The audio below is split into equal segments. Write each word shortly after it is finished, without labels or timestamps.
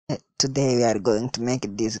Today we are going to make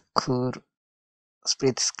this cool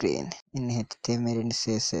split screen in HTML and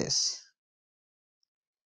CSS.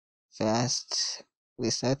 First, we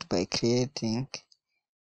start by creating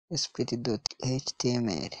a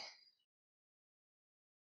split.html.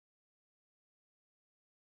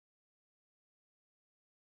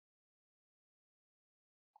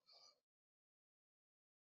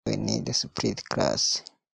 We need a split class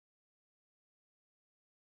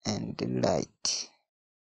and light.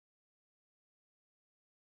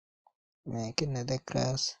 Make another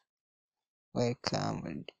class,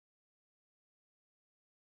 welcome,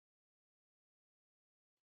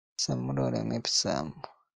 some role map sum.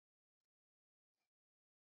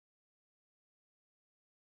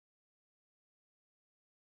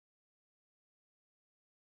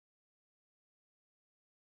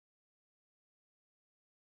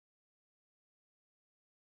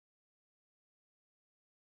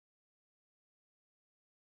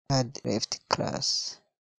 Add left class.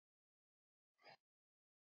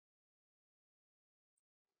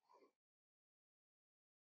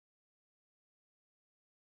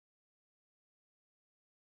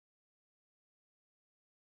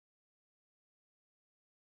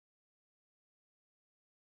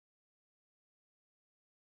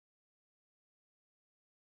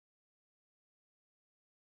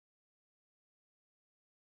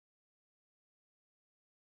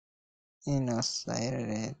 Inner side,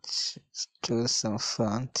 let's choose some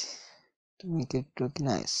font to make it look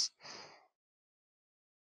nice.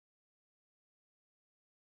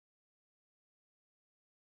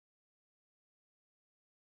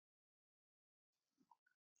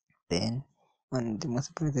 Then on the most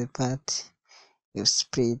important part, you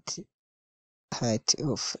split height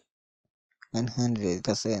of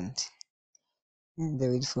 100% and the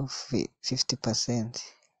width of 50%.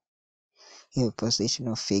 Your position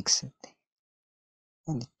of fixed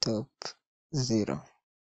and top 0.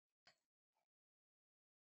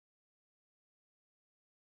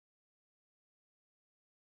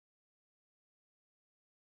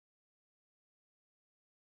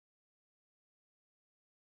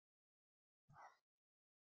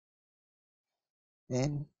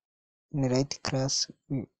 Then in right class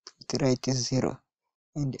we put right 0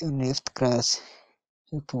 and on left class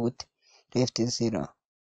we put left 0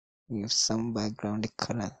 with some background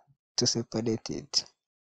color to separate it.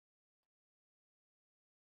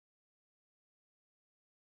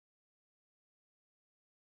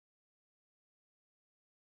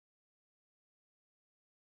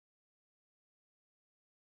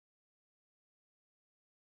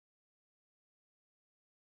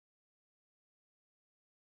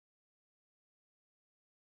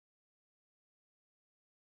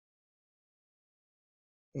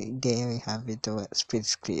 There we have it, our split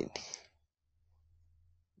screen.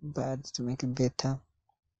 But to make it better,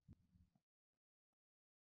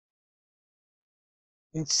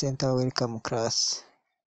 let's set our welcome class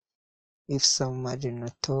with some margin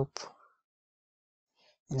on top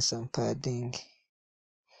and some padding.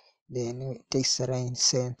 Then we take the line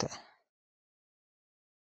center.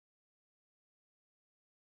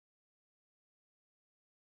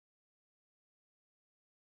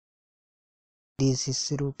 This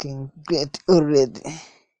is looking great already.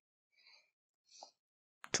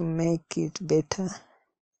 To make it better,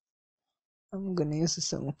 I'm gonna use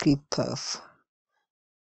some clip path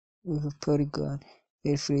with a polygon.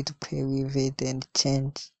 Feel free to play with it and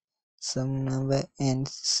change some number and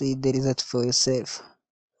see the result for yourself.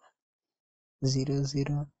 0,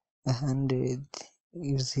 0, 100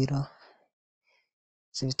 with 0,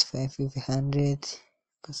 75 with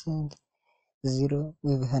 100%, 0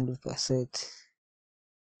 with 100%.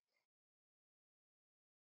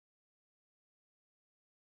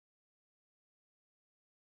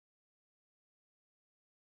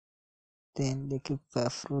 Then the clip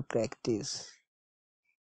path look like this.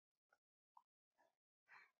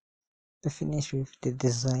 To finish with the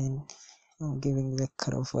design, I'm giving the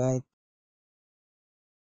color of white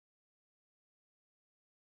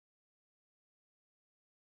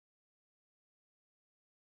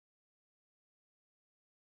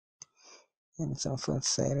and some font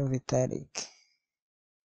size of italic.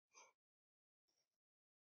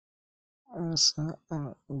 Also,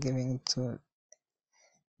 I'm giving to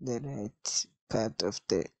the right part of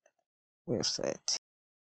the website.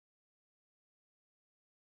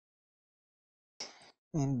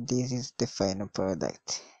 And this is the final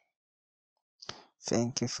product.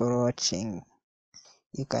 Thank you for watching.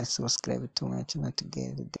 You can subscribe to my channel to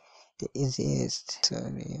get the easiest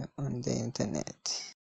tutorial on the internet.